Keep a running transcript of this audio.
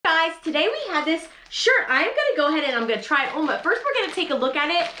guys, today we have this shirt. I'm gonna go ahead and I'm gonna try it on, but first we're gonna take a look at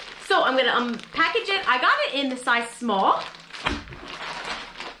it. So I'm gonna unpackage it. I got it in the size small.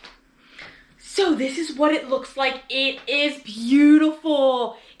 So this is what it looks like. It is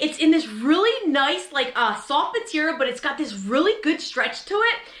beautiful. It's in this really nice, like soft material, but it's got this really good stretch to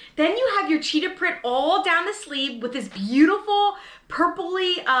it. Then you have your cheetah print all down the sleeve with this beautiful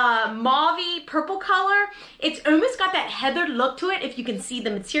purpley, mauve-y purple color. It's almost got that heathered look to it, if you can see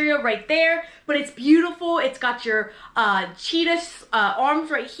the material right there, but it's beautiful. It's got your cheetah arms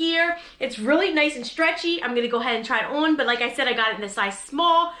right here. It's really nice and stretchy. I'm gonna go ahead and try it on, but like I said, I got it in a size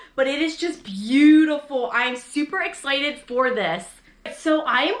small, but it is just beautiful. I'm super excited for this. So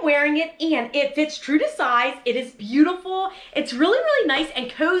I am wearing it and it fits true to size. It is beautiful. It's really, really nice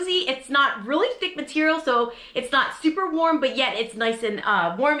and cozy. It's not really thick material, so it's not super warm, but yet it's nice and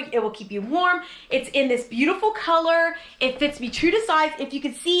warm. It will keep you warm. It's in this beautiful color. It fits me true to size. If you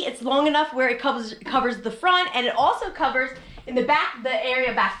can see, it's long enough where it covers the front, and it also covers in the back, the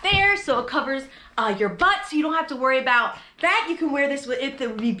area back there, so it covers your butt, so you don't have to worry about that. You can wear this with it. It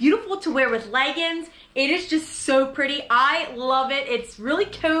would be beautiful to wear with leggings. It is just so pretty. I love it. It's really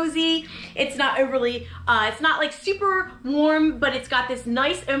cozy. It's not overly, it's not like super warm, but it's got this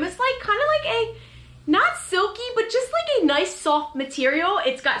nice, almost like, kind of like a, not silky, but just like a nice soft material.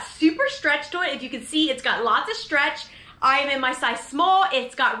 It's got super stretch to it. If you can see, it's got lots of stretch. I am in my size small.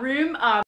 It's got room